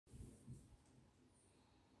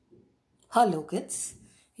Hello kids,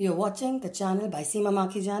 you're watching the channel by Seema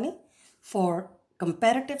Makhijani for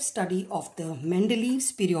comparative study of the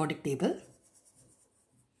Mendeleev's periodic table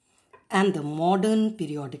and the modern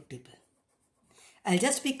periodic table. I'll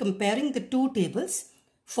just be comparing the two tables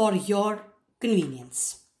for your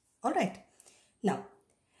convenience. Alright, now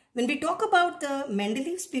when we talk about the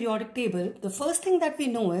Mendeleev's periodic table, the first thing that we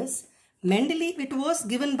know is Mendeleev, it was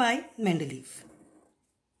given by Mendeleev.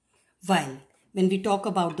 While when we talk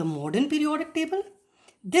about the modern periodic table,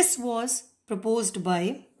 this was proposed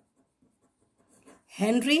by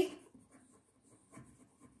Henry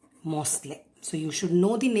Moseley. So you should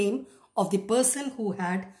know the name of the person who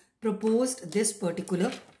had proposed this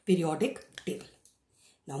particular periodic table.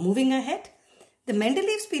 Now moving ahead, the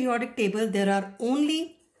Mendeleev's periodic table, there are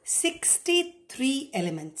only 63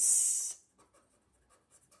 elements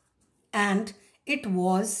and it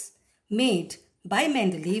was made by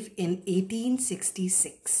Mendeleev in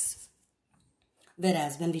 1866.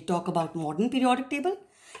 Whereas when we talk about modern periodic table,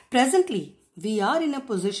 presently we are in a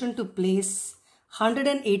position to place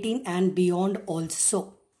 118 and beyond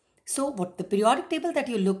also. So what the periodic table that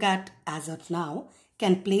you look at as of now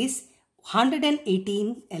can place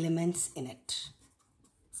 118 elements in it.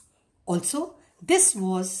 Also, this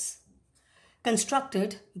was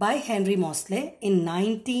constructed by Henry Moseley in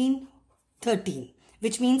 1913.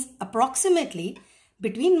 Which means approximately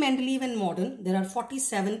between Mendeleev and modern, there are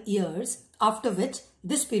 47 years after which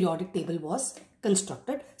this periodic table was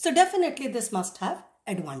constructed. So definitely this must have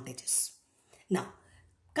advantages. Now,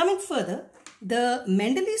 coming further, the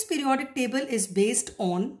Mendeleev's periodic table is based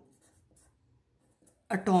on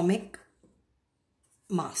atomic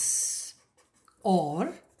mass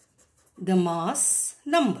or the mass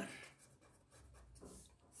number,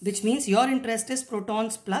 which means your interest is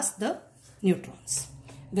protons plus the neutrons.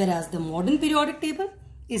 Whereas the modern periodic table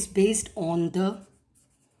is based on the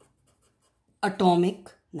atomic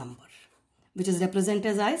number, which is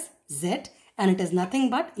represented as Z, and it is nothing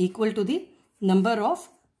but equal to the number of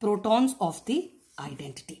protons of the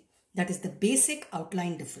identity. That is the basic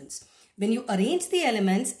outline difference. When you arrange the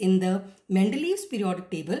elements in the Mendeleev's periodic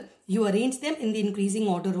table, you arrange them in the increasing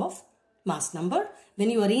order of mass number. When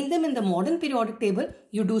you arrange them in the modern periodic table,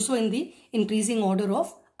 you do so in the increasing order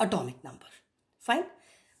of atomic number. Fine.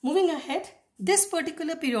 Moving ahead, this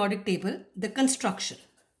particular periodic table, the construction.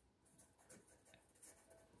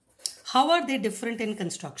 How are they different in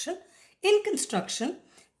construction? In construction,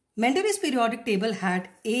 Mendeleev's periodic table had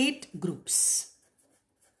 8 groups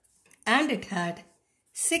and it had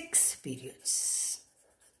 6 periods.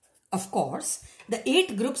 Of course, the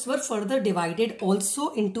 8 groups were further divided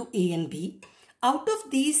also into A and B. Out of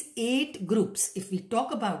these 8 groups, if we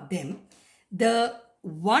talk about them, the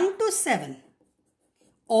 1 to 7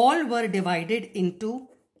 all were divided into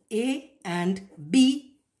A and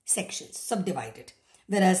B sections, subdivided,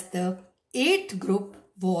 whereas the 8th group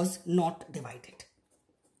was not divided.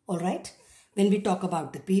 Alright, when we talk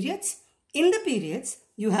about the periods, in the periods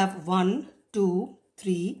you have 1, 2,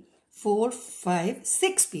 3, 4, 5,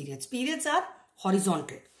 6 periods. Periods are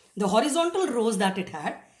horizontal. The horizontal rows that it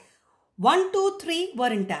had, 1, 2, 3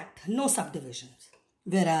 were intact, no subdivisions,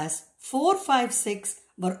 whereas 4, 5, 6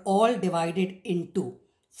 were all divided into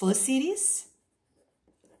first series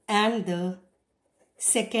and the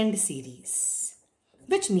second series,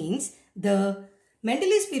 which means the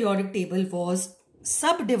Mendeleev's periodic table was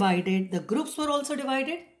subdivided, the groups were also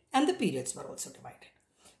divided and the periods were also divided.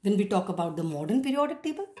 When we talk about the modern periodic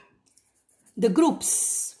table, the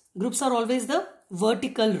groups are always the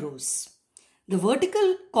vertical rows. The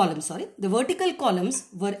vertical columns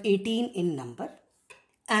were 18 in number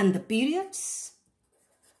and the periods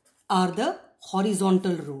are the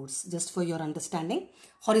horizontal rows. Just for your understanding,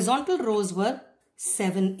 horizontal rows were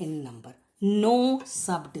 7 in number. No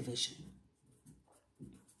subdivision.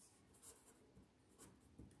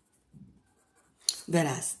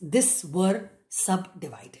 Whereas this were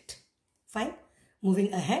subdivided. Fine.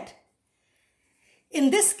 Moving ahead.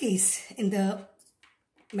 In this case, in the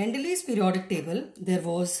Mendeleev's periodic table, there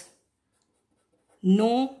was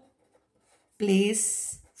no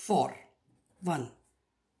place for 1.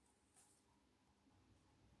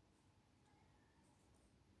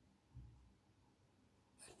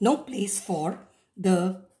 No place for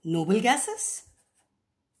the noble gases.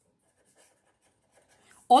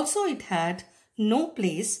 Also, it had no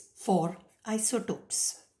place for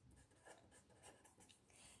isotopes.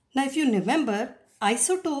 Now, if you remember,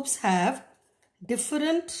 isotopes have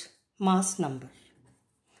different mass number.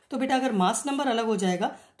 तो बेटा अगर mass number अलग हो जाएगा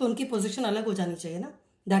तो उनकी position अलग हो जानी चाहिए ना?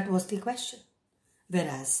 That was the question.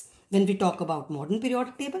 Whereas when we talk about modern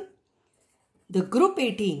periodic table, the group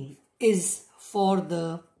 18 is for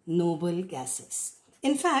the noble gases.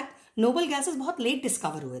 In fact, noble gases बहुत लेट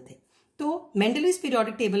डिस्कवर हुए थे, तो मेंडलीव्स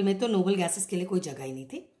पीरियोडिक टेबल में तो नोबल गैसेस के लिए कोई जगह ही नहीं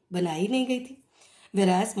थी, बनाई नहीं गई थी.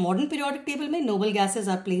 Whereas modern periodic table में noble gases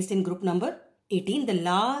are placed in group number 18, the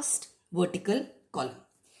last vertical column.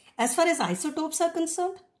 As far as isotopes are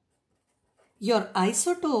concerned, your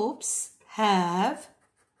isotopes have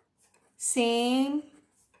same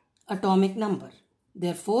atomic number,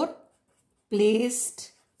 therefore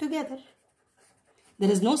placed together.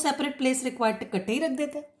 There is no separate place required. इकट्ठे ही रख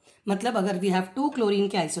देते हैं. मतलब अगर we have 2 chlorine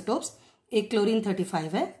के isotopes, एक chlorine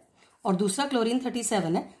 35 है और दूसरा क्लोरीन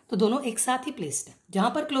 37 है, तो दोनों एक साथ ही प्लेस्ड है.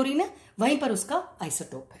 जहां पर क्लोरीन है वहीं पर उसका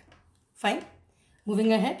आइसोटोप है. Fine,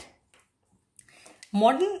 moving ahead.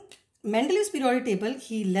 Modern Mendeleev's periodic table,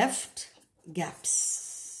 he left gaps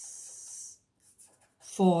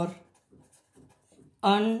for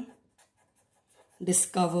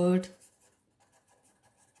undiscovered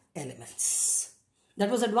elements. That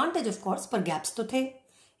was advantage of course, पर gaps तो थे.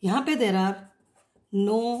 यहाँ पे there are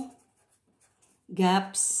no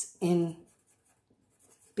gaps in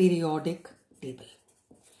periodic table.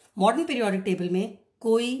 Modern periodic table में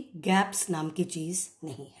कोई gaps नाम की चीज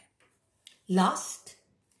नहीं है. Last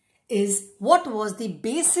is what was the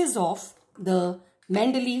basis of the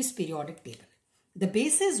Mendeleev's periodic table. The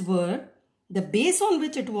bases were, the base on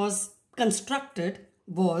which it was constructed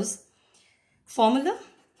was formula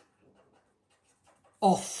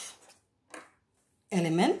of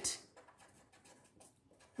element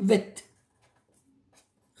with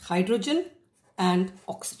hydrogen and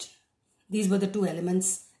oxygen. These were the two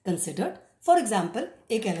elements considered. For example,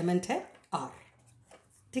 एक element है R,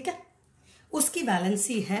 ठीक है, उसकी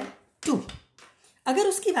valency है 2. अगर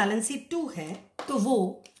उसकी valency 2 है तो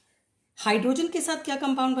वो हाइड्रोजन के साथ क्या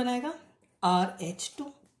कंपाउंड बनाएगा? RH2.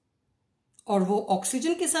 और वो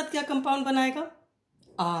ऑक्सीजन के साथ क्या कंपाउंड बनाएगा?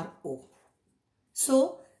 RO. So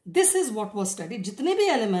this is what was studied. जितने भी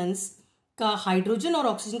एलिमेंट्स का हाइड्रोजन और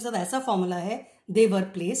ऑक्सीजन के साथ ऐसा फॉर्मूला है, दे were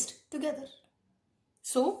placed together.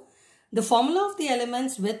 So the formula of the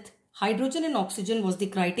elements with hydrogen and oxygen was the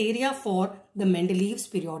criteria for the Mendeleev's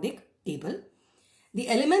periodic table. The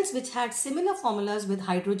elements which had similar formulas with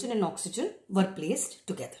hydrogen and oxygen were placed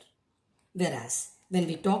together. Whereas when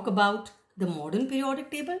we talk about the modern periodic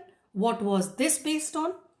table, what was this based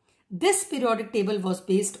on? This periodic table was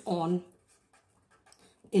based on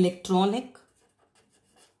electronic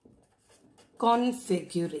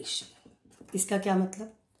configuration. इसका क्या मतलब?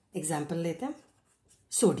 Example लेते हैं.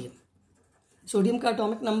 Sodium. Sodium का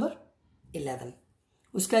atomic number 11,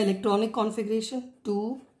 उसका electronic configuration 2,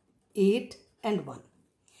 8 and 1.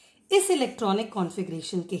 इस electronic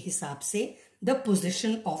configuration के हिसाब से the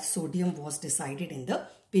position of sodium was decided in the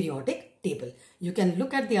periodic table. You can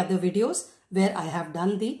look at the other videos where I have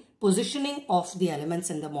done the positioning of the elements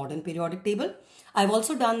in the modern periodic table. I've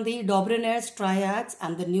also done the Dobrunner's triads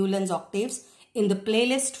and the Newland's octaves in the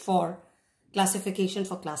playlist for classification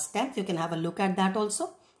for class 10th. You can have a look at that also,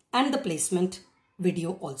 and the placement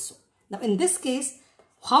video also. Now in this case,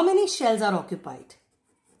 how many shells are occupied?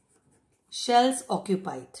 Shells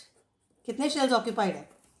occupied. कितने shells occupied है?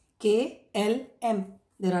 K, L, M.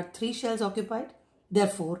 There are 3 shells occupied.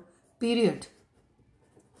 Therefore, period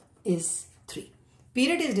is 3.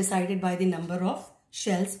 Period is decided by the number of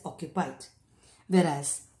shells occupied.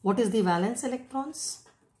 Whereas, what is the valence electrons?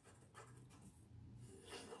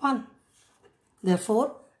 1. Therefore,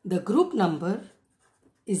 the group number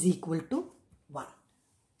is equal to 1.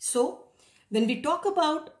 So, when we talk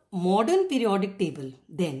about modern periodic table,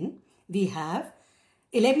 then we have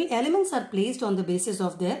 11 elements are placed on the basis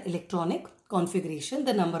of their electronic configuration,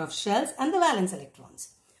 the number of shells and the valence electrons.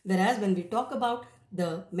 Whereas when we talk about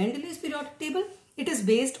the Mendeleev's periodic table, it is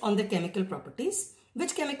based on the chemical properties.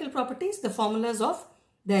 Which chemical properties? The formulas of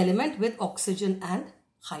the element with oxygen and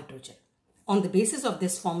hydrogen. On the basis of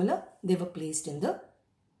this formula, they were placed in the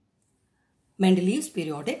Mendeleev's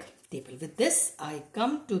periodic table. With this, I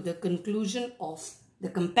come to the conclusion of the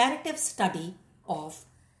comparative study of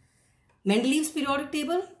Mendeleev's periodic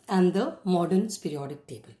table and the modern periodic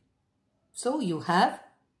table. So you have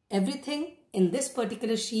everything in this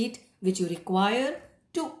particular sheet which you require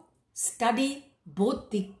to study both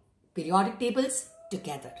the periodic tables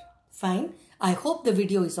together. Fine. I hope the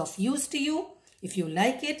video is of use to you. If you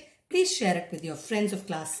like it, please share it with your friends of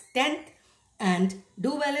class 10th and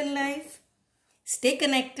do well in life. Stay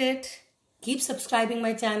connected. Keep subscribing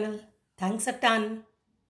my channel. Thanks a ton.